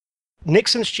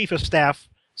Nixon's chief of staff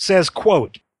says,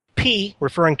 quote, P,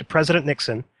 referring to President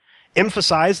Nixon,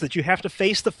 emphasized that you have to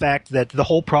face the fact that the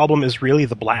whole problem is really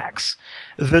the blacks.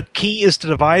 The key is to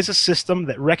devise a system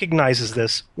that recognizes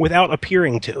this without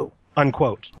appearing to,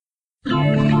 unquote.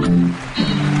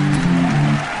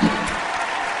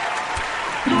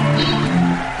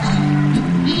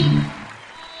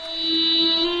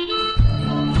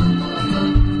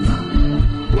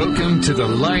 Welcome to the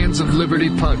Lions of Liberty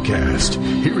podcast.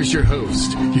 Here is your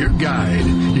host, your guide,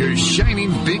 your shining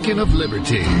beacon of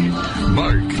liberty,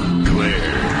 Mark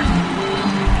Claire.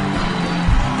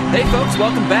 Hey folks,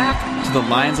 welcome back to the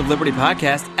Lions of Liberty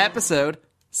podcast, episode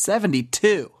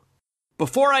 72.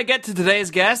 Before I get to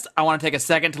today's guest, I want to take a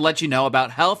second to let you know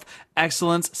about Health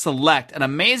Excellence Select, an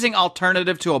amazing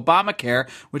alternative to Obamacare,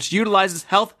 which utilizes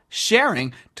health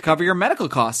sharing to cover your medical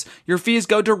costs. Your fees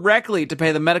go directly to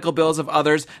pay the medical bills of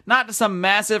others, not to some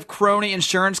massive crony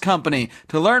insurance company.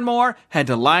 To learn more, head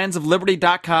to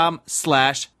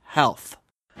lionsofliberty.com/health.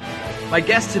 My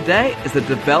guest today is the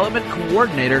Development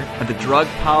Coordinator of the Drug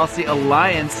Policy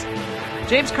Alliance,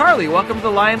 James Carli. Welcome to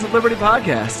the Lions of Liberty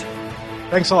podcast.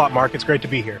 Thanks a lot, Mark. It's great to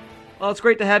be here. Well, it's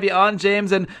great to have you on,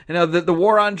 James. And, you know, the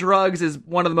war on drugs is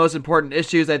one of the most important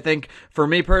issues, I think, for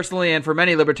me personally and for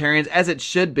many libertarians, as it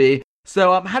should be.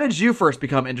 So how did you first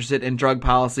become interested in drug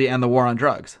policy and the war on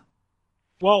drugs?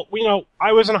 Well,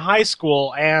 I was in high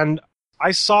school, and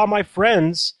I saw my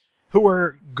friends who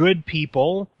were good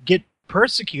people get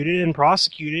persecuted and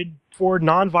prosecuted for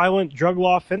nonviolent drug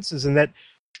law offenses, and that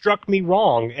struck me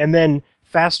wrong. And then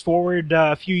fast forward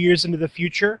a few years into the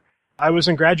future, I was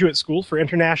in graduate school for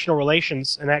international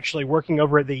relations and actually working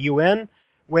over at the UN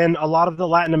when a lot of the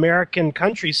Latin American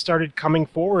countries started coming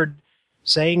forward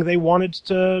saying they wanted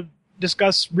to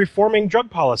discuss reforming drug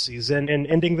policies and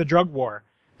ending the drug war.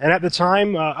 And at the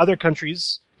time, other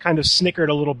countries kind of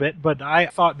snickered a little bit, but I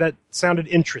thought that sounded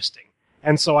interesting.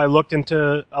 And so I looked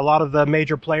into a lot of the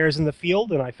major players in the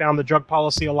field, and I found the Drug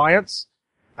Policy Alliance.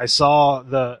 I saw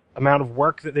the amount of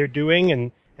work that they're doing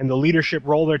and the leadership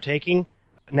role they're taking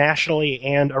nationally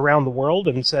and around the world,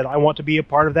 and said, I want to be a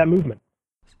part of that movement.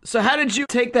 So how did you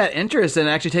take that interest and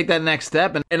actually take that next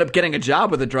step and end up getting a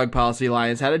job with the Drug Policy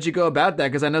Alliance? How did you go about that?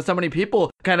 Because I know so many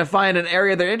people kind of find an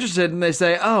area they're interested in and they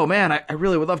say, oh man, I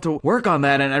really would love to work on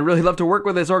that and I really love to work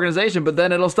with this organization, but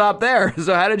then it'll stop there.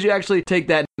 So how did you actually take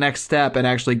that next step and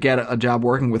actually get a job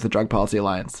working with the Drug Policy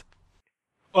Alliance?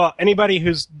 Well, anybody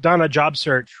who's done a job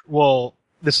search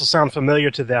this will sound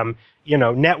familiar to them,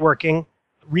 networking,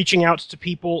 reaching out to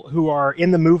people who are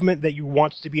in the movement that you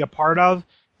want to be a part of,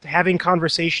 having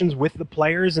conversations with the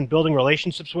players and building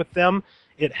relationships with them.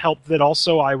 It helped that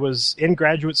also I was in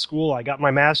graduate school. I got my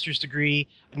master's degree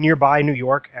nearby New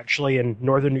York, actually in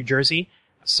northern New Jersey.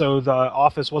 So the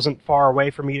office wasn't far away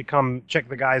for me to come check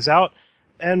the guys out.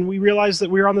 And we realized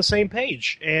that we were on the same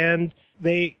page. And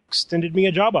they extended me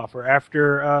a job offer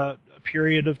after a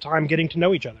period of time getting to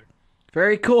know each other.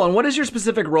 Very cool. And what is your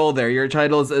specific role there? Your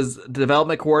title is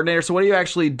Development Coordinator. So what do you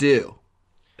actually do?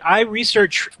 I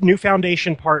research new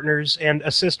foundation partners and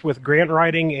assist with grant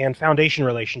writing and foundation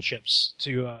relationships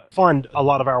to fund a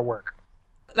lot of our work.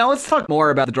 Now let's talk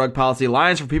more about the Drug Policy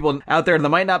Alliance for people out there that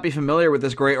might not be familiar with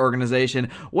this great organization.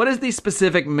 What is the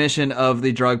specific mission of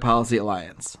the Drug Policy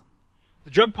Alliance?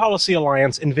 The Drug Policy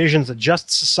Alliance envisions a just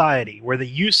society where the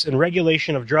use and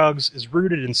regulation of drugs is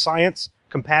rooted in science,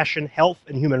 compassion, health,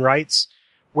 and human rights,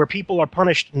 where people are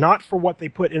punished not for what they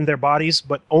put in their bodies,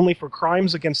 but only for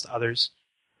crimes against others.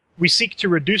 We seek to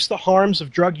reduce the harms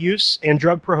of drug use and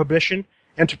drug prohibition,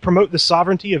 and to promote the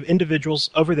sovereignty of individuals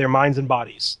over their minds and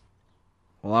bodies.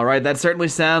 Well, all right, that certainly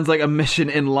sounds like a mission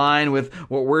in line with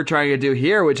what we're trying to do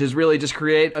here, which is really just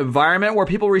create an environment where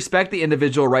people respect the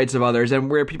individual rights of others and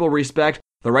where people respect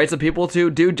the rights of people to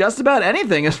do just about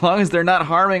anything as long as they're not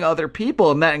harming other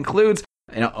people, and that includes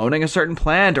owning a certain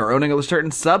plant or owning a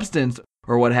certain substance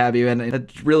or what have you. And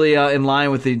it's really in line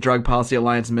with the Drug Policy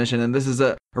Alliance mission. And this is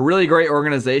a really great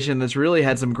organization that's really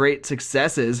had some great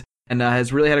successes and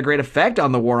has really had a great effect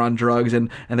on the war on drugs and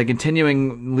the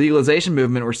continuing legalization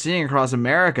movement we're seeing across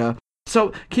America.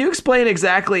 So can you explain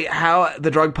exactly how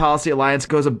the Drug Policy Alliance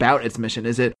goes about its mission?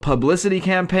 Is it publicity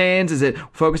campaigns? Is it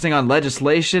focusing on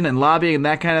legislation and lobbying and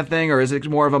that kind of thing? Or is it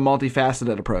more of a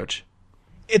multifaceted approach?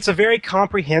 It's a very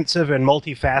comprehensive and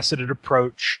multifaceted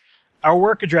approach. Our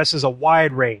work addresses a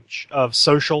wide range of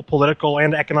social, political,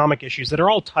 and economic issues that are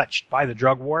all touched by the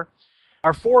drug war.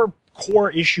 Our four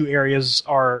core issue areas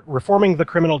are reforming the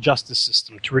criminal justice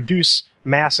system to reduce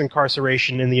mass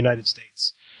incarceration in the United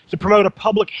States, to promote a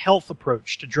public health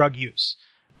approach to drug use,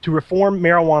 to reform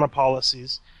marijuana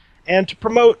policies, and to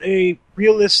promote a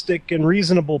realistic and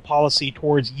reasonable policy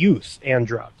towards youth and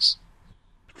drugs.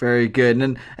 Very good.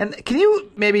 And can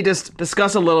you maybe just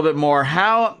discuss a little bit more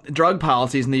how drug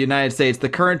policies in the United States, the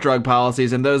current drug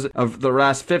policies and those of the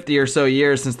last 50 or so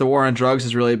years since the war on drugs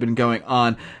has really been going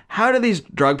on, how do these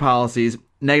drug policies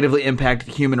negatively impact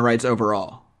human rights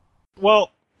overall? Well,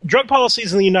 drug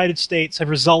policies in the United States have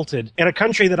resulted in a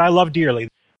country that I love dearly.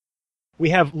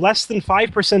 We have less than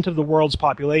 5% of the world's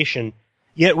population,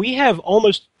 yet we have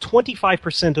almost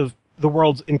 25% of the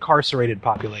world's incarcerated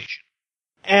population.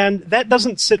 And that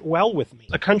doesn't sit well with me.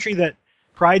 A country that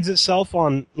prides itself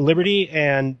on liberty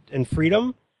and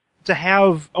freedom, to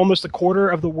have almost a quarter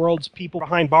of the world's people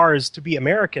behind bars to be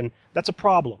American, that's a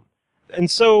problem. And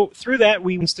so through that,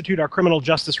 we institute our criminal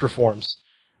justice reforms.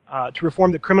 To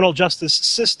reform the criminal justice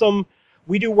system,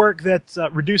 we do work that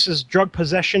reduces drug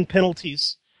possession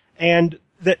penalties and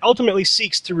that ultimately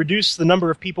seeks to reduce the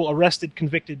number of people arrested,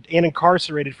 convicted, and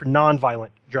incarcerated for nonviolent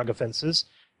drug offenses,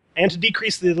 and to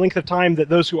decrease the length of time that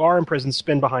those who are in prison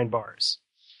spend behind bars.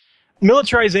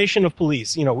 Militarization of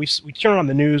police. You know, we turn on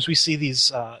the news, we see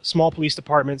these small police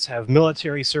departments have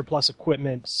military surplus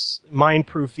equipment,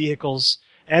 mine-proof vehicles,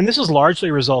 and this is largely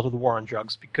a result of the war on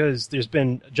drugs because there's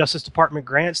been Justice Department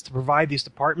grants to provide these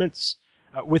departments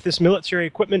with this military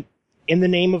equipment in the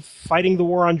name of fighting the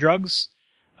war on drugs,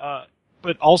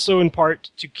 but also in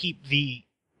part to keep the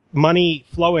money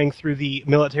flowing through the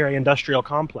military-industrial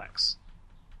complex.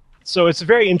 So it's a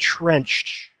very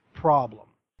entrenched problem.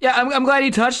 Yeah, I'm glad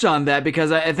you touched on that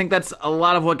because I think that's a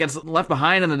lot of what gets left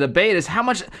behind in the debate is how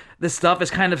much this stuff is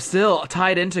kind of still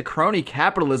tied into crony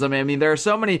capitalism. I mean, there are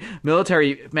so many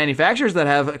military manufacturers that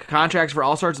have contracts for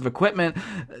all sorts of equipment.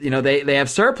 You know, they have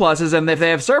surpluses, and if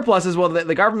they have surpluses, well,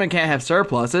 the government can't have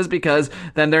surpluses because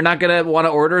then they're not going to want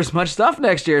to order as much stuff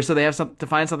next year, so they have to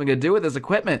find something to do with this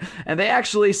equipment. And they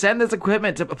actually send this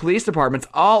equipment to police departments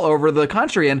all over the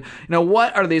country. And, you know,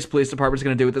 what are these police departments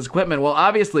going to do with this equipment? Well,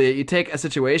 obviously, you take a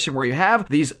situation where you have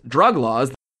these drug laws,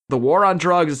 the war on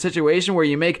drugs, a situation where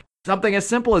you make something as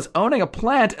simple as owning a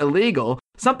plant illegal,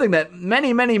 something that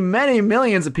many, many, many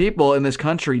millions of people in this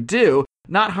country do,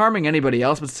 not harming anybody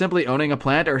else, but simply owning a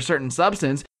plant or a certain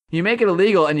substance. You make it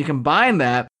illegal and you combine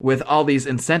that with all these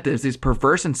incentives, these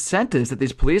perverse incentives that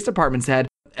these police departments had,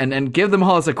 and give them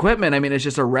all this equipment. I mean, it's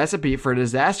just a recipe for a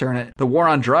disaster. And the war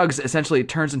on drugs essentially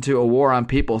turns into a war on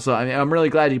people. So I mean, I'm really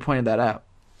glad you pointed that out.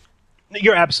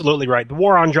 You're absolutely right. The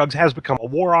war on drugs has become a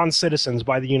war on citizens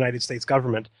by the United States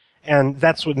government, and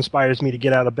that's what inspires me to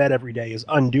get out of bed every day, is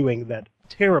undoing that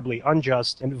terribly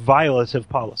unjust and violative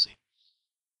policy.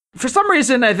 For some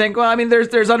reason, I think, well, I mean,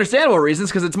 there's understandable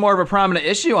reasons because it's more of a prominent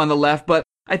issue on the left, but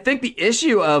I think the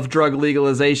issue of drug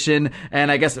legalization,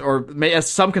 and I guess, or as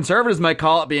some conservatives might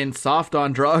call it, being soft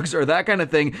on drugs or that kind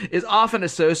of thing, is often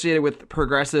associated with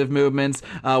progressive movements,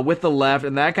 with the left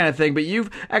and that kind of thing. But you've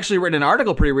actually written an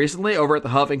article pretty recently over at the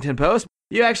Huffington Post.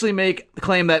 You actually make the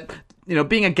claim that, you know,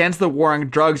 being against the war on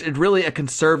drugs is really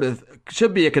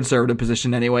should be a conservative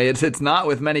position anyway. It's not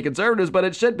with many conservatives, but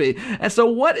it should be. And so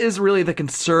what is really the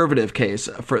conservative case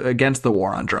against the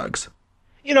war on drugs?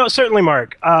 You know, certainly,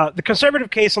 Mark. The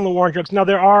conservative case on the war on drugs, now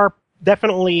there are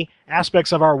definitely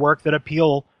aspects of our work that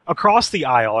appeal across the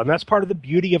aisle, and that's part of the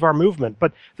beauty of our movement.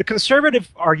 But the conservative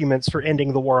arguments for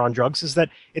ending the war on drugs is that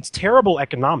it's terrible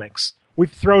economics.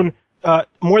 We've thrown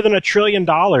more than $1 trillion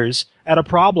at a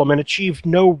problem and achieved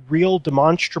no real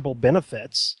demonstrable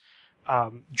benefits.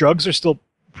 Drugs are still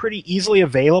pretty easily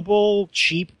available,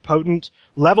 cheap, potent.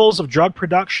 Levels of drug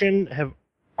production have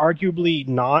arguably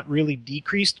not really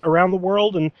decreased around the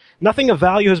world, and nothing of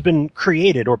value has been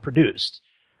created or produced.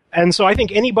 And so I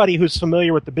think anybody who's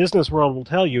familiar with the business world will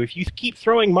tell you, if you keep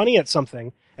throwing money at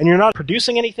something and you're not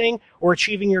producing anything or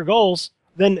achieving your goals,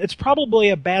 then it's probably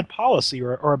a bad policy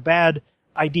or a bad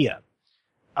idea.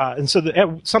 And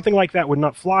so something like that would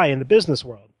not fly in the business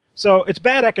world. So it's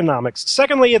bad economics.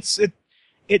 Secondly,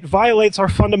 it violates our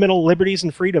fundamental liberties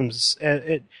and freedoms.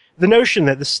 The notion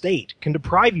that the state can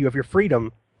deprive you of your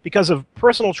freedom because of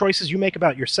personal choices you make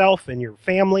about yourself and your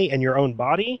family and your own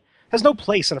body has no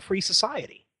place in a free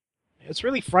society. It's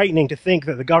really frightening to think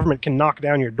that the government can knock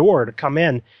down your door to come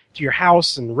in to your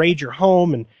house and raid your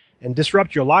home and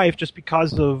disrupt your life just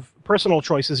because of personal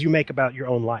choices you make about your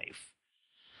own life.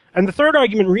 And the third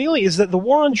argument really is that the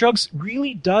war on drugs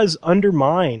really does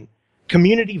undermine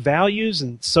community values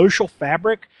and social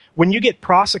fabric when you get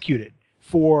prosecuted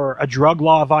for a drug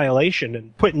law violation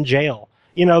and put in jail.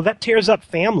 You know, that tears up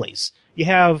families. You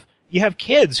have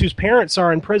kids whose parents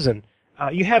are in prison.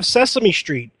 You have Sesame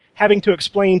Street having to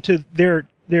explain to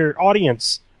their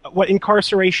audience what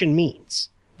incarceration means.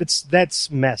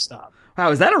 That's messed up.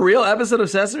 Wow, is that a real episode of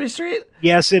Sesame Street?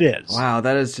 Yes, it is. Wow,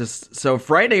 that is just so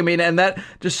frightening. I mean, and that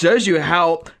just shows you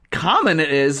how common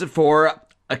it is for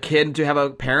a kid to have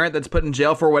a parent that's put in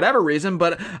jail for whatever reason,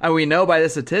 but we know by the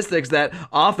statistics that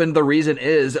often the reason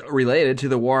is related to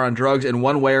the war on drugs in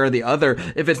one way or the other.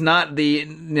 If it's not the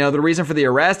reason for the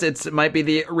arrest, it might be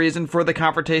the reason for the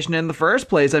confrontation in the first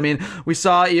place. I mean, we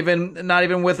saw not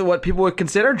even with what people would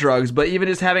consider drugs, but even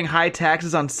just having high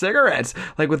taxes on cigarettes,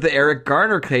 like with the Eric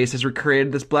Garner case, has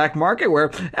created this black market where,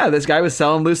 this guy was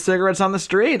selling loose cigarettes on the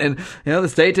street, and, the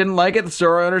state didn't like it, the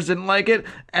store owners didn't like it,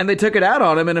 and they took it out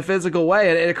on him in a physical way.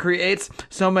 And it creates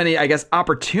so many, I guess,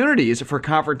 opportunities for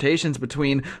confrontations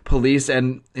between police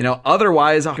and,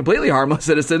 otherwise completely harmless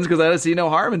citizens, because I see no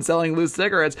harm in selling loose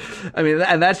cigarettes. I mean,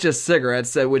 and that's just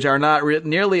cigarettes, which are not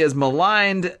nearly as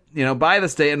maligned, by the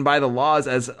state and by the laws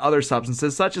as other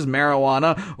substances such as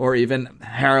marijuana or even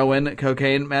heroin,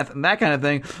 cocaine, meth, and that kind of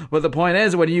thing. But the point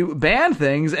is, when you ban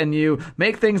things and you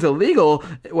make things illegal,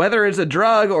 whether it's a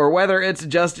drug or whether it's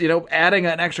just, adding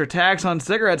an extra tax on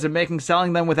cigarettes and making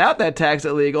selling them without that tax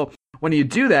illegal, when you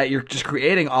do that, you're just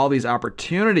creating all these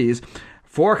opportunities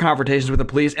for confrontations with the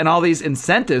police and all these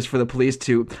incentives for the police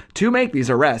to make these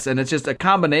arrests. And it's just a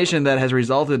combination that has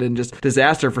resulted in just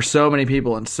disaster for so many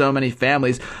people and so many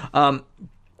families. Can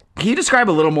you describe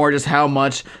a little more just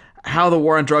how the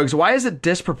war on drugs, why does it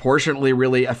disproportionately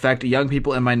really affect young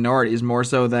people and minorities more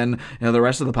so than the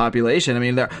rest of the population? I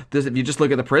mean, if you just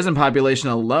look at the prison population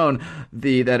alone,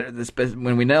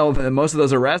 when we know that most of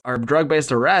those arrests are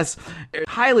drug-based arrests,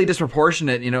 highly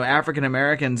disproportionate, African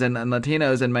Americans and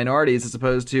Latinos and minorities as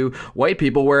opposed to white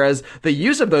people, whereas the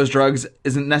use of those drugs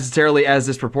isn't necessarily as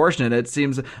disproportionate. It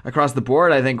seems across the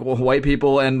board, I think white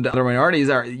people and other minorities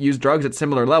use drugs at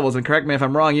similar levels. And correct me if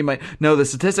I'm wrong, you might know the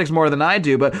statistics more than I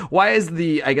do, but why is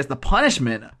the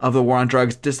punishment of the war on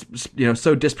drugs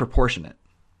so disproportionate?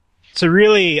 To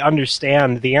really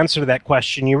understand the answer to that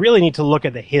question, you really need to look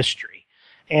at the history.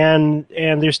 And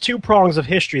there's two prongs of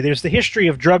history. There's the history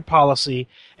of drug policy,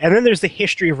 and then there's the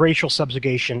history of racial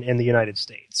subjugation in the United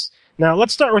States. Now,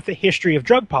 let's start with the history of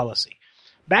drug policy.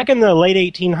 Back in the late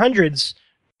 1800s,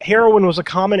 heroin was a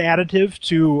common additive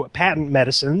to patent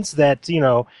medicines that,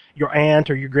 your aunt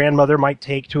or your grandmother might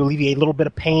take to alleviate a little bit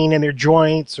of pain in their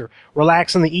joints or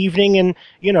relax in the evening. And,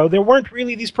 there weren't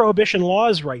really these prohibition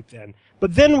laws right then.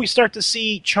 But then we start to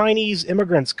see Chinese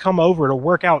immigrants come over to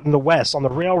work out in the West on the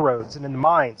railroads and in the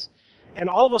mines. And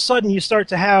all of a sudden you start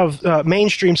to have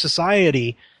mainstream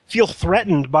society feel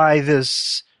threatened by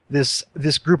this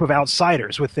group of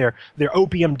outsiders with their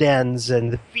opium dens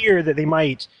and the fear that they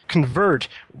might convert,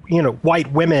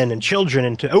 white women and children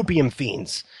into opium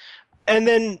fiends. And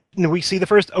then we see the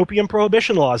first opium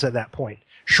prohibition laws at that point.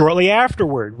 Shortly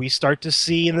afterward, we start to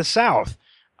see in the South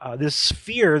this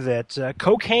fear that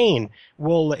cocaine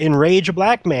will enrage a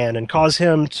black man and cause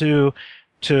him to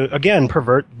again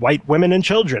pervert white women and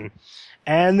children.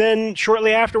 And then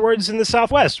shortly afterwards in the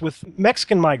Southwest with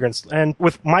Mexican migrants and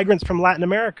with migrants from Latin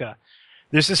America,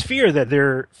 there's this fear that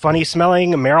their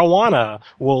funny-smelling marijuana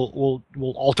will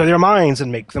alter their minds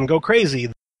and make them go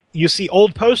crazy. You see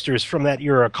old posters from that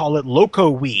era call it loco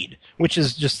weed, which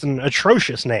is just an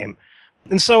atrocious name.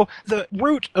 And so the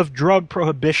root of drug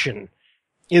prohibition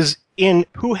is in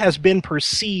who has been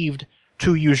perceived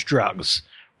to use drugs.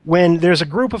 When there's a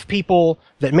group of people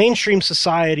that mainstream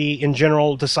society in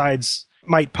general decides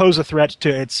might pose a threat to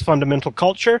its fundamental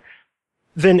culture,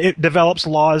 then it develops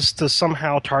laws to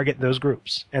somehow target those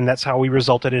groups. And that's how we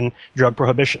resulted in drug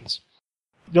prohibitions.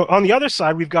 On the other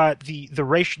side, we've got the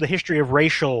history of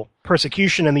racial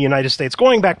persecution in the United States,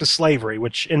 going back to slavery,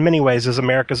 which in many ways is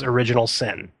America's original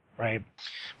sin, right?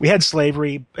 We had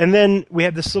slavery, and then we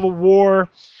had the Civil War,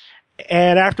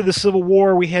 and after the Civil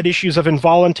War, we had issues of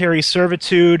involuntary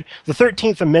servitude. The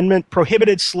 13th Amendment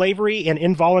prohibited slavery and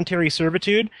involuntary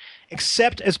servitude,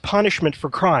 except as punishment for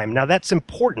crime. Now, that's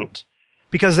important,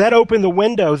 because that opened the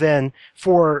window then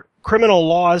for criminal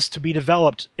laws to be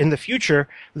developed in the future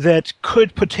that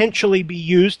could potentially be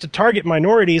used to target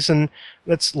minorities, and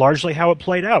that's largely how it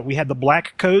played out. We had the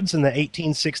black codes in the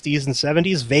 1860s and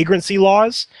 70s, vagrancy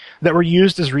laws that were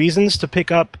used as reasons to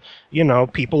pick up,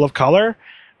 people of color.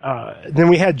 Then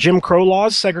we had Jim Crow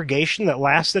laws, segregation, that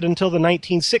lasted until the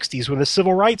 1960s when the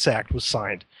Civil Rights Act was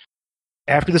signed.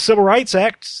 After the Civil Rights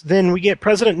Act, then we get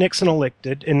President Nixon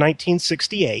elected in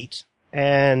 1968,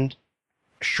 and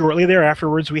shortly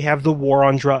thereafterwards, we have the war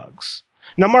on drugs.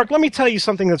 Now, Mark, let me tell you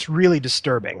something that's really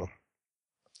disturbing.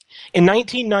 In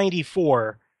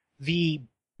 1994, the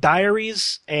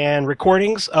diaries and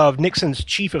recordings of Nixon's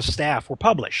chief of staff were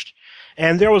published.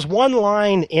 And there was one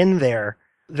line in there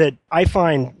that I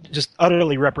find just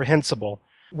utterly reprehensible,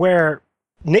 where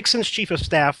Nixon's chief of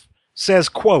staff says,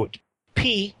 quote,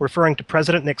 P, referring to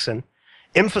President Nixon,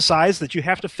 emphasize that you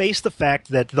have to face the fact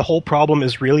that the whole problem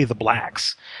is really the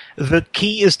blacks. The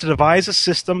key is to devise a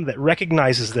system that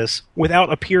recognizes this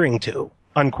without appearing to,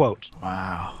 unquote.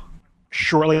 Wow.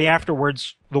 Shortly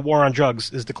afterwards, the war on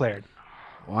drugs is declared.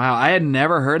 Wow, I had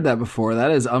never heard that before.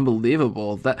 That is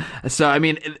unbelievable. So, I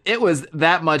mean, it was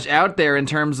that much out there in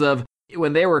terms of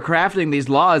when they were crafting these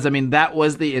laws. I mean, that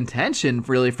was the intention,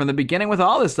 really, from the beginning with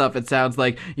all this stuff. It sounds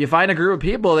like you find a group of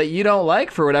people that you don't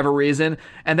like for whatever reason,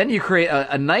 and then you create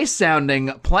a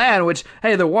nice-sounding plan, which,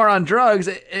 hey, the war on drugs,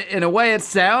 in a way, it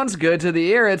sounds good to the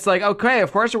ear. It's like, okay,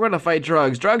 of course we're going to fight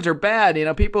drugs. Drugs are bad. You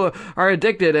know, people are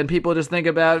addicted, and people just think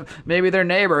about maybe their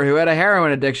neighbor who had a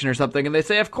heroin addiction or something, and they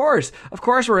say, of course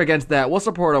we're against that. We'll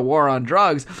support a war on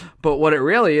drugs. But what it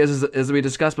really is, as we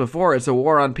discussed before, it's a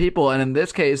war on people, and in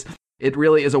this case, it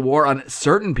really is a war on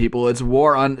certain people. It's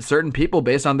war on certain people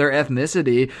based on their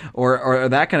ethnicity or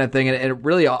that kind of thing. And it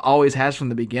really always has from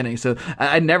the beginning. So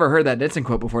I'd never heard that Nixon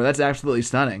quote before. That's absolutely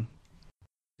stunning.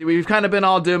 We've kind of been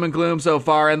all doom and gloom so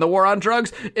far, and the war on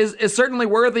drugs is certainly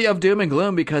worthy of doom and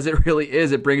gloom because it really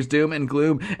is. It brings doom and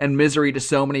gloom and misery to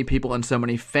so many people and so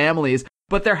many families.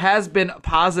 But there has been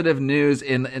positive news,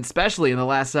 especially in the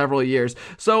last several years.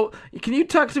 So can you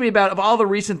talk to me about of all the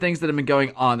recent things that have been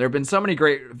going on? There have been so many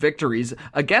great victories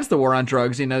against the war on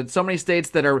drugs. You know, so many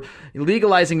states that are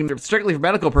legalizing strictly for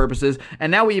medical purposes.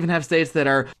 And now we even have states that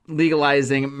are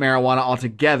legalizing marijuana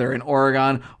altogether in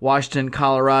Oregon, Washington,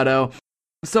 Colorado.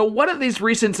 So what of these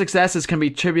recent successes can be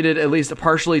attributed at least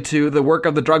partially to the work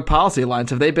of the Drug Policy Alliance?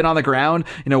 Have they been on the ground,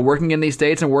 working in these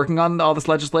states and working on all this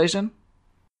legislation?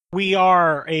 We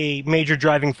are a major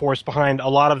driving force behind a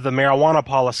lot of the marijuana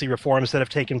policy reforms that have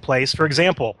taken place. For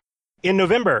example, in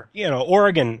November,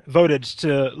 Oregon voted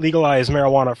to legalize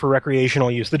marijuana for recreational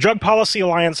use. The Drug Policy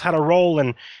Alliance had a role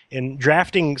in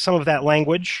drafting some of that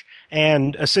language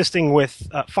and assisting with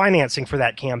financing for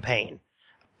that campaign.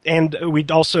 And we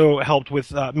also helped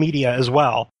with media as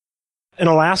well. In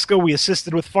Alaska, we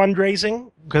assisted with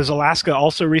fundraising because Alaska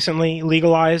also recently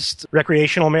legalized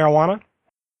recreational marijuana.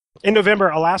 In November,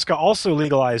 Alaska also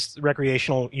legalized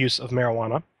recreational use of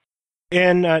marijuana.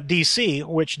 In D.C.,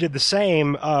 which did the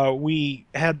same,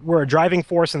 we're a driving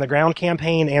force in the ground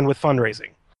campaign and with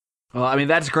fundraising. Well, I mean,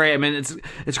 that's great. I mean,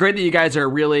 it's great that you guys are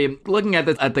really looking at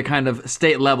this at the kind of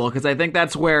state level, because I think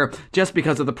that's where, just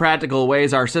because of the practical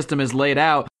ways our system is laid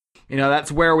out,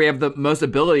 that's where we have the most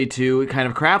ability to kind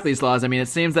of craft these laws. I mean, it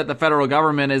seems that the federal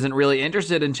government isn't really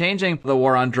interested in changing the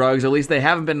war on drugs. At least they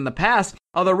haven't been in the past.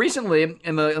 Although recently,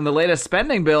 in the latest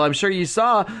spending bill, I'm sure you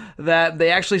saw that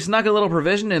they actually snuck a little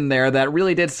provision in there that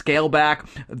really did scale back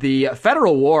the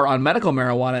federal war on medical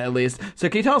marijuana, at least. So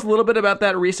can you tell us a little bit about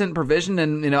that recent provision?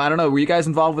 And, I don't know, were you guys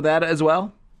involved with that as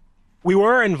well? We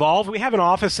were involved. We have an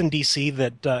office in D.C.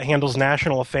 that handles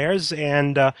national affairs,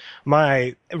 and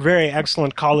my very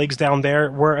excellent colleagues down there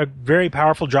were a very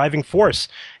powerful driving force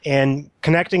in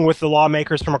connecting with the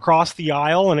lawmakers from across the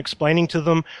aisle and explaining to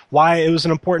them why it was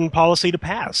an important policy to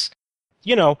pass.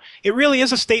 It really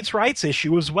is a states' rights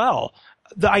issue as well.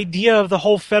 The idea of the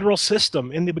whole federal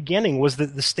system in the beginning was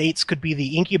that the states could be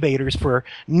the incubators for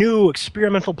new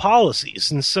experimental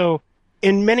policies. And so,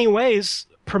 in many ways,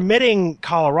 permitting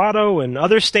Colorado and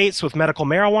other states with medical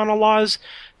marijuana laws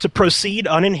to proceed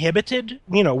uninhibited,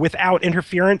 without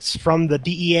interference from the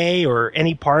DEA or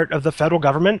any part of the federal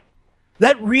government,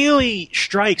 that really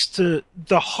strikes to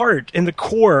the heart and the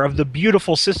core of the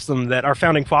beautiful system that our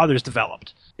founding fathers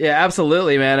developed. Yeah,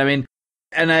 absolutely, man. I mean,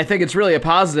 and I think it's really a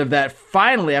positive that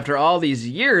finally, after all these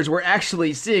years, we're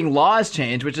actually seeing laws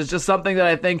change, which is just something that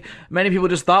I think many people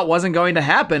just thought wasn't going to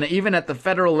happen, even at the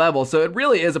federal level. So it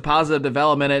really is a positive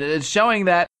development. And it's showing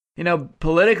that,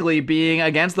 politically being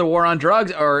against the war on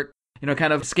drugs or,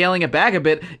 kind of scaling it back a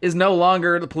bit is no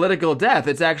longer the political death.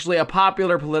 It's actually a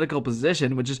popular political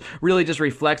position, which is really just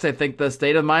reflects, I think, the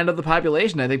state of mind of the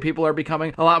population. I think people are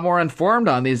becoming a lot more informed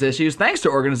on these issues thanks to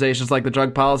organizations like the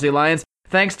Drug Policy Alliance.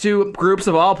 Thanks to groups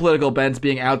of all political bents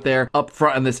being out there up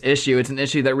front on this issue. It's an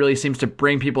issue that really seems to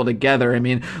bring people together. I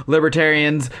mean,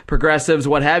 libertarians, progressives,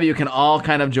 what have you, can all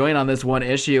kind of join on this one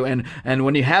issue. And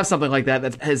when you have something like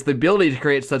that has the ability to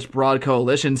create such broad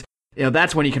coalitions,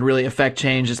 that's when you can really affect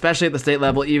change, especially at the state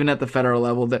level, even at the federal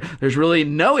level. There's really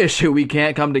no issue we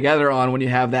can't come together on when you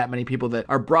have that many people that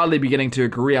are broadly beginning to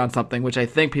agree on something, which I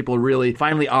think people really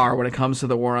finally are when it comes to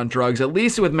the war on drugs, at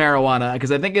least with marijuana,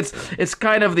 because I think it's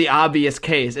kind of the obvious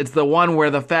case. It's the one where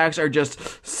the facts are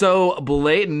just so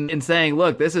blatant in saying,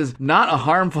 look, this is not a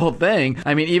harmful thing.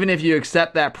 I mean, even if you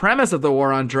accept that premise of the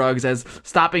war on drugs as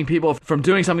stopping people from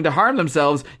doing something to harm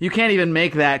themselves, you can't even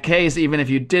make that case, even if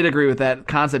you did agree with that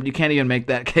concept. You can't even make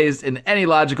that case in any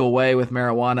logical way with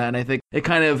marijuana, and I think it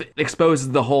kind of exposes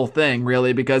the whole thing,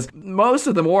 really, because most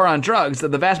of the war on drugs,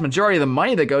 the vast majority of the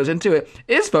money that goes into it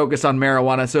is focused on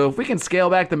marijuana. So if we can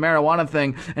scale back the marijuana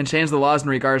thing and change the laws in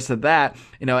regards to that,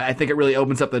 I think it really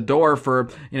opens up the door for,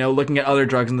 looking at other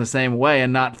drugs in the same way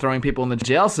and not throwing people in the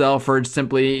jail cell for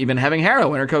simply even having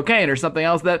heroin or cocaine or something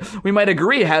else that we might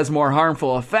agree has more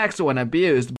harmful effects when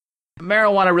abused.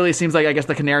 Marijuana really seems like, I guess,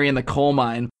 the canary in the coal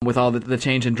mine with all the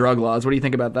change in drug laws. What do you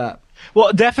think about that?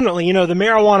 Well, definitely, the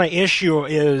marijuana issue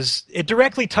it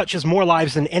directly touches more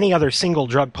lives than any other single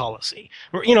drug policy.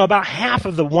 About half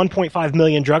of the 1.5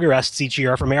 million drug arrests each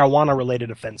year are for marijuana-related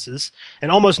offenses,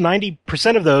 and almost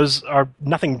 90% of those are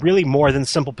nothing really more than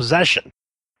simple possession.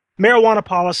 Marijuana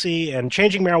policy and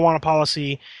changing marijuana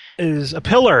policy is a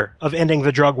pillar of ending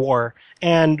the drug war,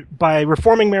 and by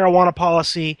reforming marijuana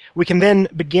policy, we can then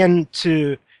begin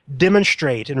to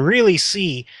demonstrate and really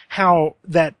see how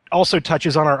that also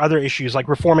touches on our other issues like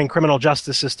reforming criminal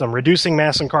justice system, reducing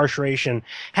mass incarceration,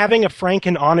 having a frank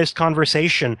and honest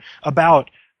conversation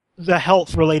about the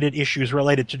health-related issues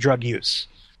related to drug use.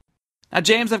 Now,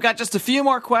 James, I've got just a few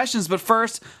more questions, but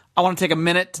first, I want to take a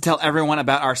minute to tell everyone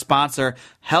about our sponsor,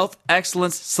 Health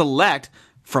Excellence Select,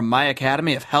 from my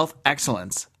Academy of Health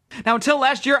Excellence. Now, until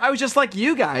last year, I was just like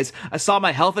you guys. I saw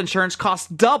my health insurance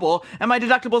cost double and my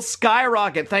deductibles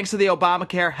skyrocket thanks to the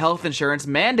Obamacare health insurance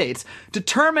mandates.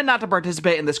 Determined not to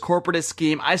participate in this corporatist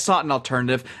scheme, I sought an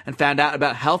alternative and found out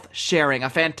about health sharing, a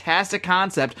fantastic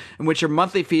concept in which your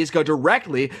monthly fees go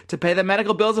directly to pay the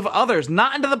medical bills of others,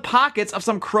 not into the pockets of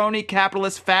some crony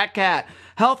capitalist fat cat.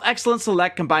 Health Excellence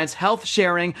Select combines health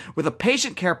sharing with a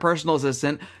patient care personal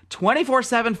assistant,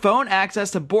 24/7 phone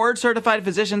access to board-certified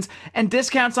physicians, and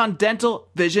discounts on dental,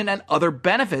 vision, and other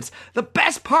benefits. The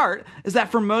best part is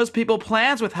that for most people,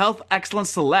 plans with Health Excellence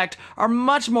Select are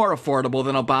much more affordable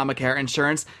than Obamacare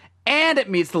insurance, and it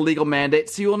meets the legal mandate,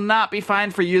 so you will not be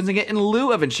fined for using it in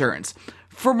lieu of insurance.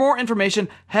 For more information,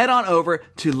 head on over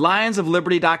to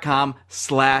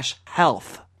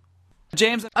lionsofliberty.com/health.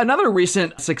 James, another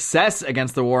recent success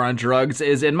against the war on drugs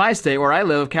is in my state where I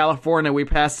live, California. We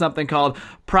passed something called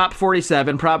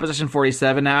Proposition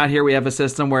 47. Now out here we have a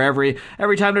system where every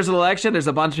time there's an election, there's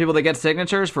a bunch of people that get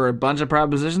signatures for a bunch of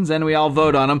propositions and we all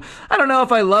vote on them. I don't know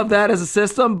if I love that as a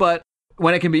system, but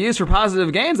when it can be used for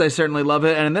positive gains, I certainly love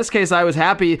it. And in this case, I was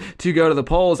happy to go to the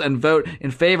polls and vote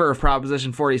in favor of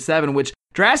Proposition 47, which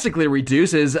drastically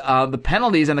reduces the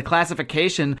penalties and the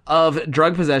classification of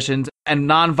drug possessions and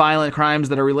non-violent crimes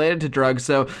that are related to drugs.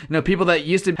 So, people that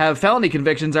used to have felony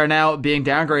convictions are now being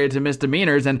downgraded to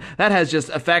misdemeanors, and that has just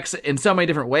effects in so many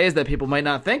different ways that people might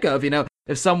not think of.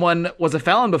 If someone was a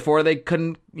felon before, they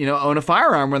couldn't, own a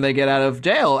firearm when they get out of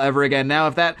jail ever again. Now,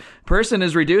 if that person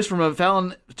is reduced from a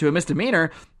felon to a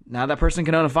misdemeanor, now that person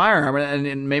can own a firearm,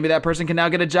 and maybe that person can now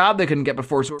get a job they couldn't get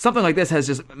before. So something like this has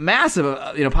just massive,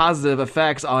 positive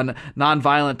effects on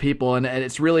nonviolent people, and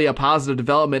it's really a positive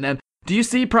development. And do you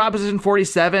see Proposition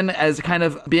 47 as kind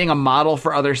of being a model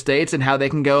for other states and how they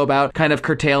can go about kind of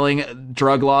curtailing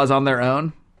drug laws on their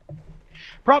own?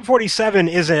 Prop 47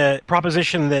 is a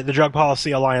proposition that the Drug Policy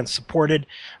Alliance supported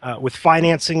with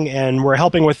financing, and we're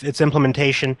helping with its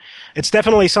implementation. It's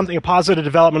definitely a positive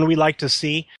development we'd like to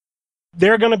see.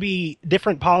 There are going to be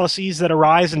different policies that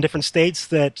arise in different states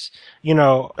that,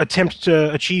 attempt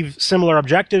to achieve similar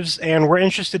objectives, and we're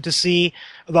interested to see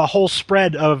the whole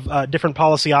spread of different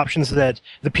policy options that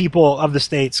the people of the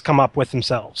states come up with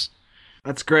themselves.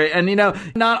 That's great. And,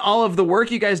 not all of the work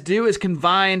you guys do is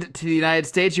confined to the United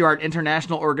States. You are an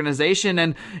international organization.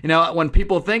 And, when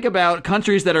people think about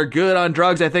countries that are good on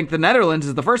drugs, I think the Netherlands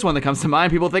is the first one that comes to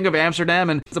mind. People think of Amsterdam,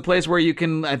 and it's a place where you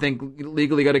can, I think,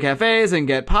 legally go to cafes and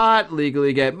get pot,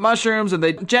 legally get mushrooms, and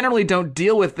they generally don't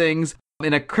deal with things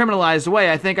in a criminalized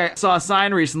way. I think I saw a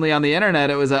sign recently on the internet.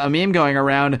 It was a meme going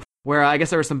around where I guess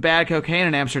there was some bad cocaine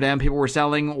in Amsterdam. People were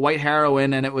selling white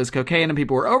heroin and it was cocaine, and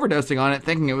people were overdosing on it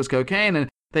thinking it was cocaine, and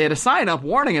they had a sign up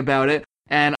warning about it.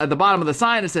 And at the bottom of the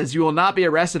sign, it says, "You will not be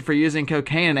arrested for using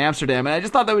cocaine in Amsterdam." And I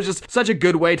just thought that was just such a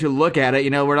good way to look at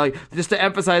it. We're like, just to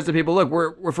emphasize to people, look,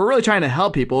 if we're really trying to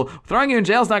help people, throwing you in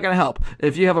jail is not going to help.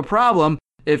 If you have a problem,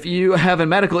 if you have a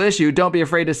medical issue, don't be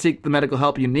afraid to seek the medical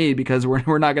help you need, because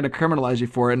we're not going to criminalize you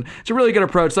for it. And it's a really good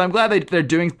approach. So I'm glad they're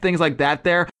doing things like that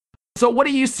there. So what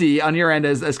do you see on your end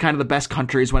as kind of the best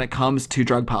countries when it comes to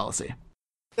drug policy?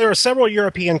 There are several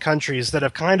European countries that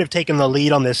have kind of taken the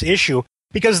lead on this issue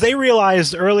because they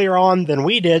realized earlier on than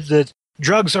we did that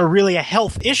drugs are really a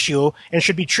health issue and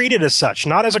should be treated as such,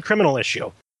 not as a criminal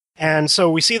issue. And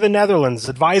so we see the Netherlands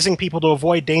advising people to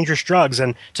avoid dangerous drugs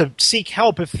and to seek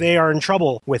help if they are in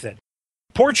trouble with it.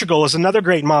 Portugal is another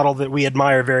great model that we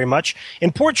admire very much.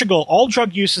 In Portugal, all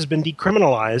drug use has been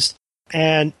decriminalized,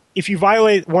 and if you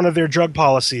violate one of their drug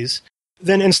policies,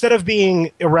 then instead of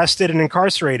being arrested and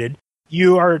incarcerated,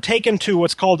 you are taken to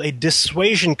what's called a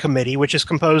dissuasion committee, which is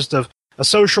composed of a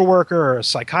social worker, or a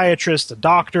psychiatrist, a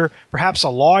doctor, perhaps a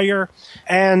lawyer,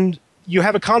 and you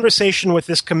have a conversation with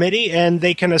this committee, and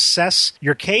they can assess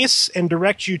your case and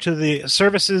direct you to the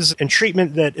services and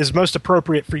treatment that is most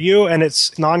appropriate for you, and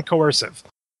it's non-coercive.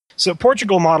 So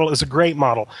Portugal model is a great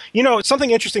model. You know,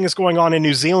 something interesting is going on in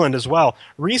New Zealand as well.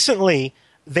 Recently,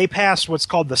 they passed what's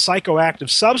called the Psychoactive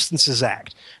Substances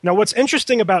Act. Now, what's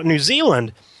interesting about New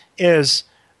Zealand is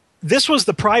this was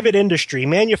the private industry,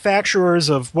 manufacturers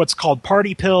of what's called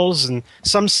party pills and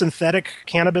some synthetic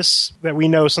cannabis that we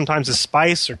know sometimes as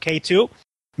spice or K2.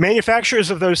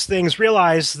 Manufacturers of those things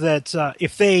realized that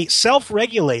if they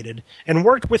self-regulated and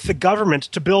worked with the government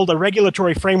to build a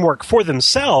regulatory framework for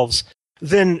themselves,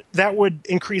 then that would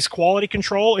increase quality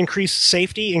control, increase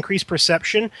safety, increase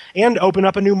perception, and open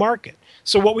up a new market.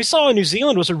 So what we saw in New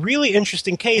Zealand was a really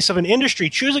interesting case of an industry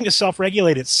choosing to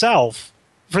self-regulate itself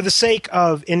for the sake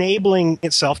of enabling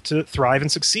itself to thrive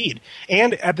and succeed,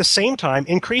 and at the same time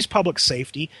increase public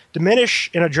safety,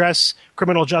 diminish and address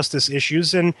criminal justice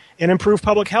issues, and improve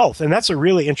public health. And that's a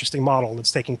really interesting model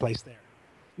that's taking place there.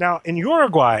 Now, in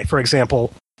Uruguay, for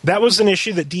example, that was an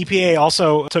issue that DPA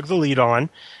also took the lead on.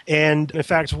 And in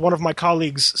fact, one of my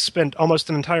colleagues spent almost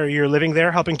an entire year living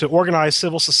there, helping to organize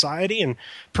civil society and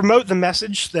promote the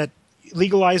message that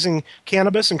legalizing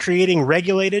cannabis and creating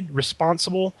regulated,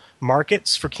 responsible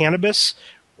markets for cannabis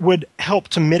would help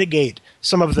to mitigate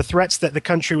some of the threats that the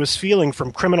country was feeling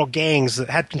from criminal gangs that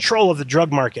had control of the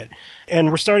drug market. And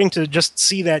we're starting to just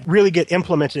see that really get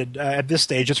implemented at this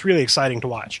stage. It's really exciting to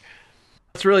watch.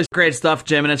 It's really great stuff,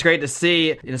 Jim, and it's great to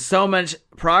see so much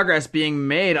progress being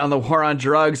made on the war on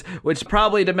drugs, which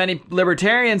probably to many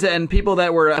libertarians and people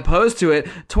that were opposed to it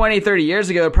 20, 30 years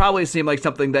ago, it probably seemed like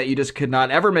something that you just could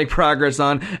not ever make progress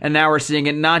on. And now we're seeing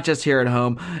it not just here at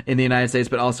home in the United States,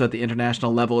 but also at the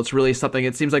international level. It's really something,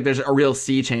 it seems like there's a real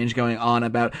sea change going on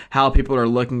about how people are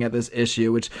looking at this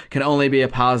issue, which can only be a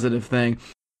positive thing.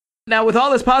 Now, with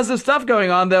all this positive stuff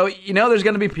going on, though, there's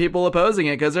going to be people opposing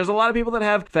it because there's a lot of people that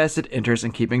have vested interest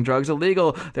in keeping drugs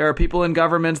illegal. There are people in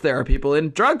governments, there are people in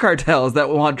drug cartels that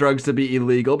want drugs to be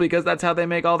illegal because that's how they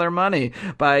make all their money,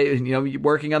 by,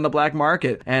 working on the black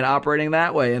market and operating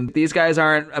that way. And these guys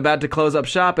aren't about to close up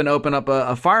shop and open up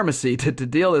a pharmacy to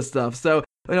deal this stuff. So,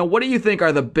 what do you think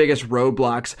are the biggest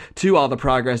roadblocks to all the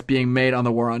progress being made on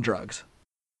the war on drugs?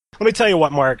 Let me tell you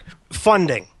what, Mark.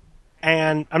 Funding.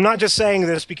 And I'm not just saying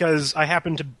this because I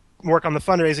happen to work on the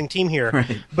fundraising team here,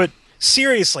 right. But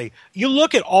seriously, you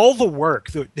look at all the work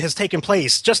that has taken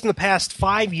place just in the past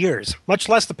 5 years, much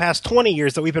less the past 20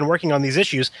 years that we've been working on these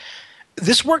issues.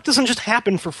 This work doesn't just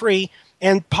happen for free,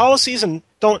 and policies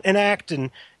don't enact, and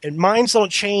minds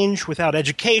don't change without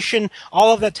education.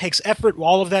 All of that takes effort.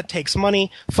 All of that takes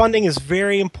money. Funding is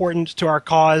very important to our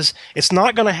cause. It's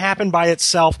not going to happen by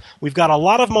itself. We've got a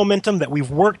lot of momentum that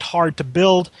we've worked hard to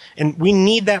build, and we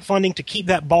need that funding to keep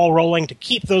that ball rolling, to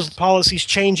keep those policies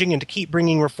changing, and to keep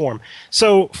bringing reform.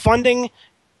 So funding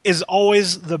is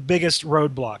always the biggest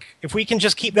roadblock. If we can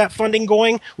just keep that funding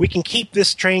going, we can keep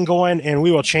this train going, and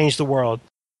we will change the world.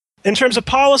 In terms of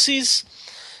policies,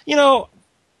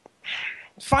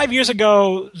 5 years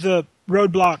ago, the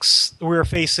roadblocks we were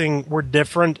facing were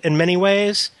different in many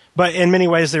ways, but in many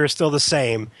ways they were still the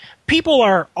same. People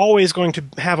are always going to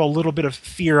have a little bit of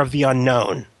fear of the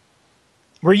unknown.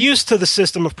 We're used to the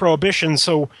system of prohibition,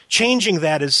 so changing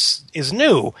that is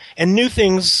new, and new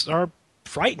things are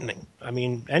frightening. I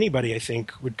mean, anybody, I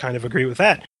think, would kind of agree with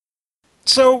that.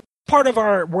 So part of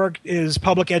our work is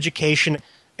public education,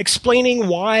 explaining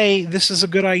why this is a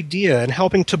good idea and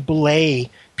helping to belay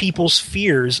people's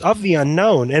fears of the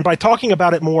unknown. And by talking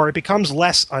about it more, it becomes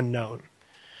less unknown.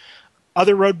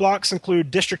 Other roadblocks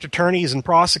include district attorneys and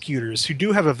prosecutors who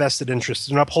do have a vested interest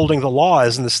in upholding the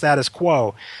laws and the status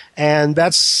quo. And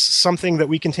that's something that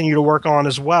we continue to work on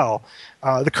as well.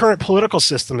 The current political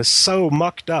system is so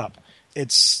mucked up.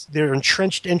 There are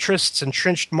entrenched interests,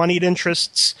 entrenched moneyed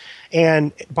interests,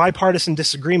 and bipartisan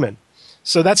disagreement.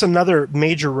 So that's another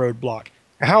major roadblock.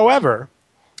 However,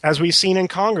 as we've seen in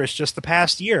Congress just the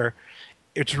past year,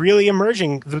 it's really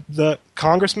emerging. The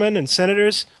congressmen and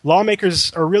senators,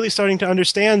 lawmakers are really starting to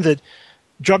understand that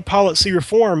drug policy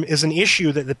reform is an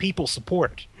issue that the people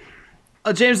support.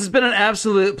 James, it's been an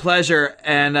absolute pleasure,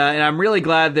 and I'm really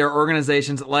glad there are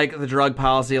organizations like the Drug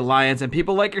Policy Alliance and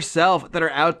people like yourself that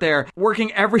are out there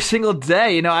working every single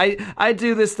day. You know, I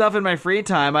do this stuff in my free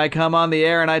time. I come on the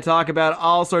air and I talk about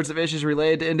all sorts of issues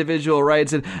related to individual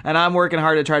rights, and I'm working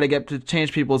hard to try to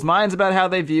change people's minds about how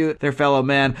they view their fellow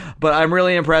man. But I'm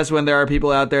really impressed when there are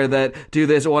people out there that do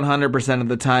this 100% of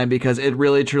the time, because it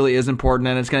really truly is important,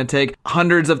 and it's going to take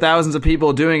hundreds of thousands of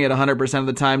people doing it 100% of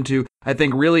the time to, I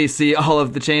think, really see all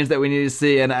of the change that we need to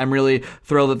see. And I'm really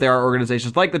thrilled that there are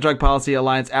organizations like the Drug Policy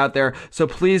Alliance out there. So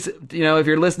please, you know, if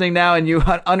you're listening now and you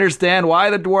understand why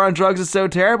the war on drugs is so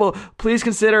terrible, please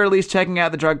consider at least checking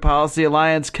out the Drug Policy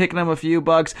Alliance, kicking them a few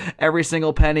bucks. Every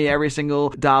single penny, every single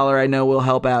dollar I know will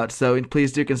help out. So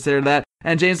please do consider that.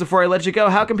 And James, before I let you go,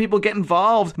 how can people get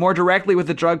involved more directly with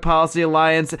the Drug Policy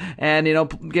Alliance? And, you know,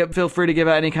 feel free to give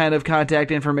out any kind of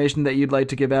contact information that you'd like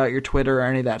to give out, your Twitter or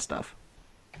any of that stuff.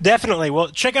 Definitely. Well,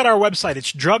 check out our website.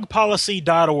 It's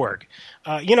drugpolicy.org.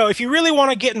 You know, if you really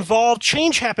want to get involved,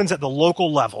 change happens at the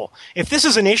local level. If this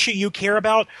is an issue you care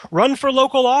about, run for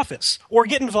local office or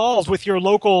get involved with your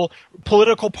local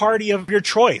political party of your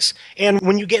choice. And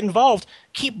when you get involved,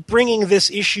 keep bringing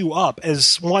this issue up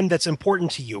as one that's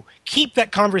important to you. Keep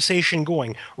that conversation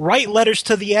going. Write letters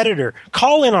to the editor.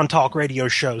 Call in on talk radio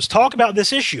shows. Talk about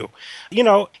this issue. You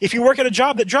know, if you work at a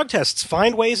job that drug tests,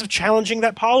 find ways of challenging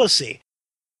that policy.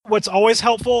 What's always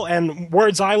helpful, and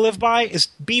words I live by, is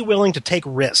be willing to take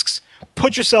risks.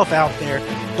 Put yourself out there.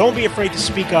 Don't be afraid to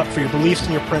speak up for your beliefs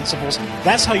and your principles.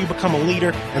 That's how you become a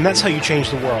leader, and that's how you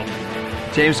change the world.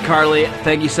 James, Carli,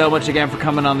 thank you so much again for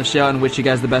coming on the show, and wish you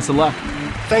guys the best of luck.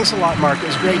 Thanks a lot, Mark. It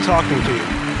was great talking to you.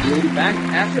 We'll be back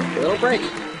after a little break.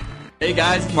 Hey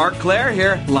guys, Mark Claire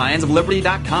here,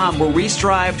 lionsofliberty.com, where we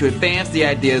strive to advance the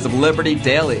ideas of liberty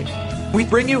daily. We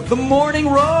bring you the Morning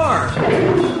Roar.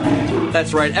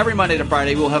 That's right, every Monday to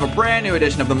Friday we'll have a brand new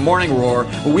edition of the Morning Roar,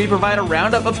 where we provide a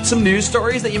roundup of some news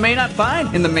stories that you may not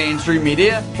find in the mainstream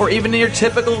media or even in your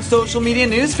typical social media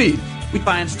newsfeed. We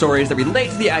find stories that relate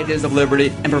to the ideas of liberty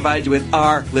and provide you with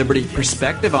our liberty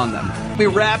perspective on them. We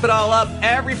wrap it all up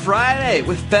every Friday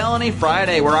with Felony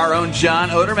Friday, where our own John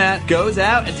Odermatt goes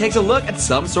out and takes a look at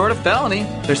some sort of felony.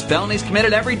 There's felonies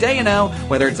committed every day, you know,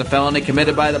 whether it's a felony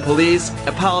committed by the police,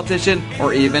 a politician,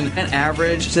 or even an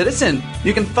average citizen.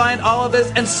 You can find all of this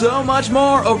and so much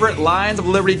more over at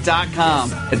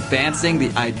lionsofliberty.com, advancing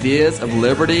the ideas of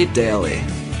liberty daily.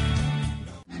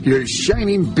 Your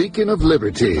shining beacon of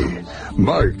liberty,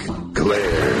 Mark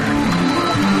Claire.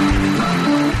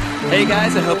 Hey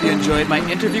guys, I hope you enjoyed my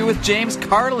interview with James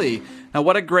Carli. Now,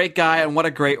 what a great guy and what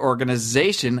a great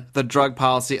organization the Drug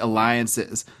Policy Alliance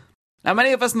is. Now,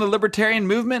 many of us in the libertarian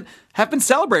movement have been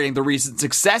celebrating the recent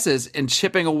successes in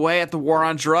chipping away at the war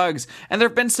on drugs, and there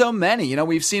have been so many. You know,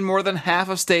 we've seen more than half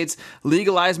of states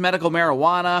legalize medical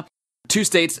marijuana. 2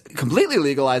 states completely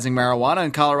legalizing marijuana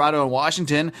in Colorado and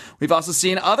Washington. We've also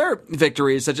seen other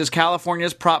victories, such as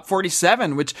California's Prop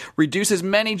 47, which reduces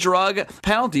many drug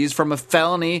penalties from a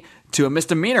felony to a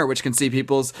misdemeanor, which can see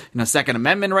people's, Second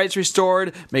Amendment rights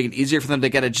restored, make it easier for them to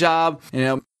get a job,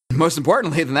 most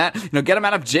importantly than that, get them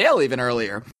out of jail even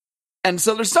earlier. And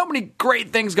so there's so many great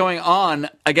things going on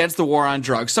against the war on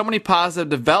drugs, so many positive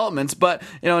developments, but,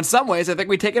 in some ways, I think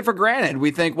we take it for granted.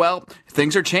 We think, well,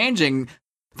 things are changing.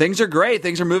 Things are great.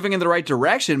 Things are moving in the right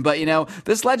direction. But,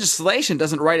 this legislation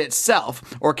doesn't write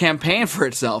itself or campaign for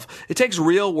itself. It takes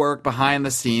real work behind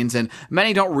the scenes, and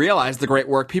many don't realize the great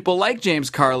work people like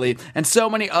James Carli and so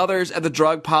many others at the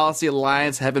Drug Policy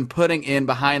Alliance have been putting in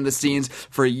behind the scenes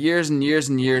for years and years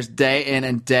and years, day in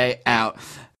and day out.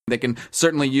 They can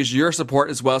certainly use your support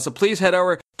as well. So please head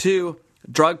over to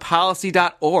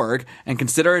drugpolicy.org and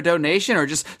consider a donation or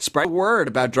just spread word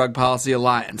about Drug Policy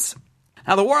Alliance.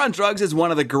 Now, the war on drugs is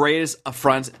one of the greatest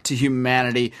affronts to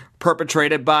humanity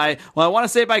perpetrated by, I want to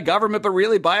say by government, but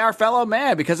really by our fellow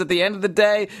man, because at the end of the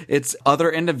day, it's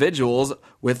other individuals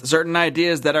with certain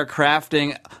ideas that are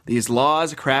crafting these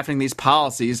laws, crafting these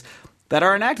policies that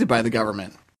are enacted by the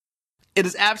government. It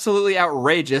is absolutely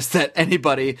outrageous that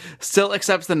anybody still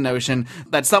accepts the notion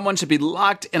that someone should be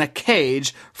locked in a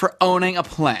cage for owning a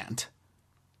plant.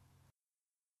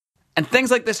 And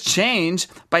things like this change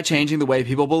by changing the way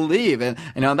people believe. And,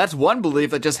 that's one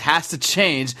belief that just has to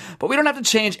change. But we don't have to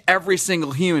change every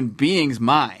single human being's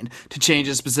mind to change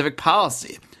a specific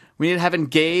policy. We need to have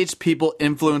engaged people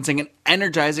influencing and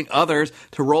energizing others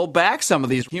to roll back some of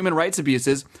these human rights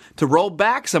abuses,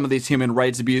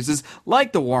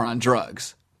 like the war on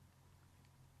drugs.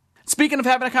 Speaking of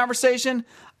having a conversation,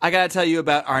 I got to tell you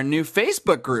about our new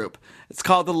Facebook group. It's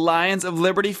called the Lions of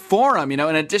Liberty Forum. In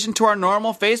addition to our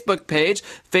normal Facebook page,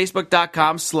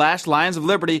 facebook.com/Lions of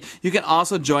Liberty, you can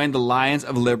also join the Lions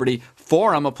of Liberty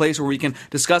Forum, a place where we can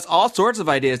discuss all sorts of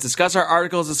ideas, discuss our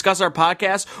articles, discuss our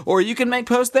podcasts, or you can make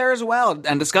posts there as well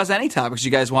and discuss any topics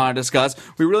you guys want to discuss.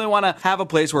 We really want to have a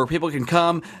place where people can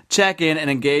come, check in, and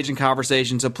engage in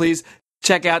conversation. So please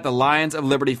check out the Lions of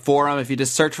Liberty Forum. If you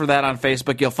just search for that on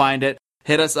Facebook, you'll find it.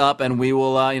 Hit us up, and we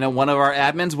will, one of our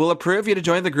admins will approve you to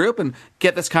join the group and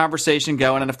get this conversation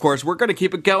going. And, of course, we're going to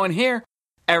keep it going here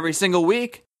every single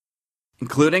week,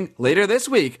 including later this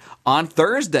week on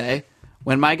Thursday,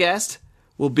 when my guest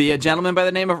will be a gentleman by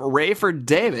the name of Rayford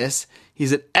Davis.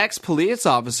 He's an ex-police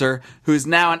officer who is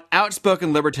now an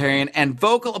outspoken libertarian and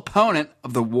vocal opponent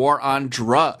of the war on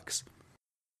drugs.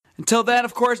 Until then,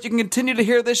 of course, you can continue to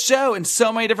hear this show in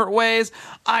so many different ways.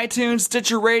 iTunes,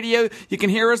 Stitcher Radio. You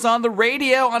can hear us on the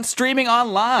radio, on streaming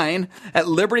online at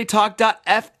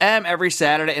libertytalk.fm every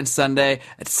Saturday and Sunday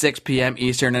at 6 p.m.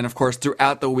 Eastern. And, of course,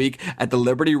 throughout the week at the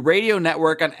Liberty Radio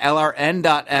Network on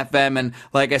LRN.fm. And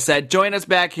like I said, join us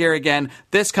back here again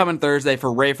this coming Thursday for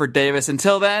Rayford Davis.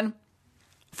 Until then,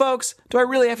 folks, do I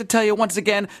really have to tell you once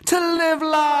again to live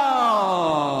long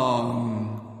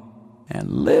and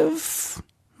live...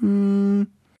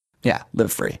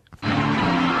 live free.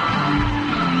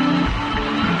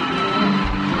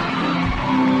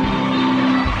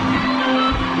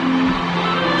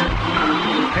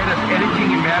 Head of Editing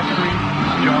and Mastering,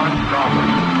 John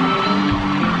Goblin.